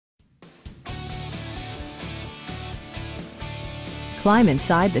Climb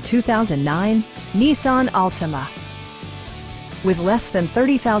inside the 2009 Nissan Altima. With less than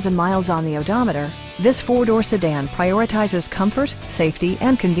 30,000 miles on the odometer, this four-door sedan prioritizes comfort, safety,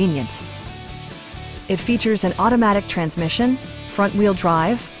 and convenience. It features an automatic transmission, front-wheel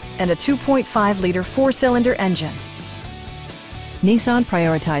drive, and a 2.5-liter four-cylinder engine. Nissan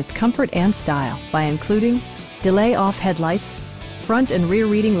prioritized comfort and style by including delay-off headlights, front and rear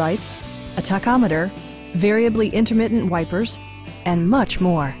reading lights, a tachometer, variably intermittent wipers, and much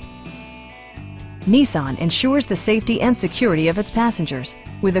more. Nissan ensures the safety and security of its passengers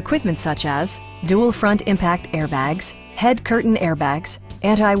with equipment such as dual front impact airbags, head curtain airbags,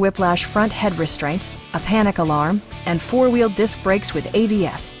 anti-whiplash front head restraints, a panic alarm, and four-wheel disc brakes with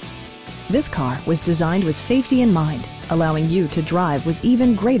ABS. This car was designed with safety in mind, allowing you to drive with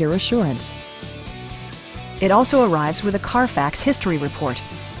even greater assurance. It also arrives with a Carfax history report,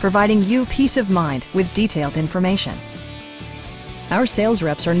 providing you peace of mind with detailed information. Our sales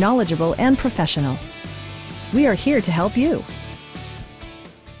reps are knowledgeable and professional. We are here to help you.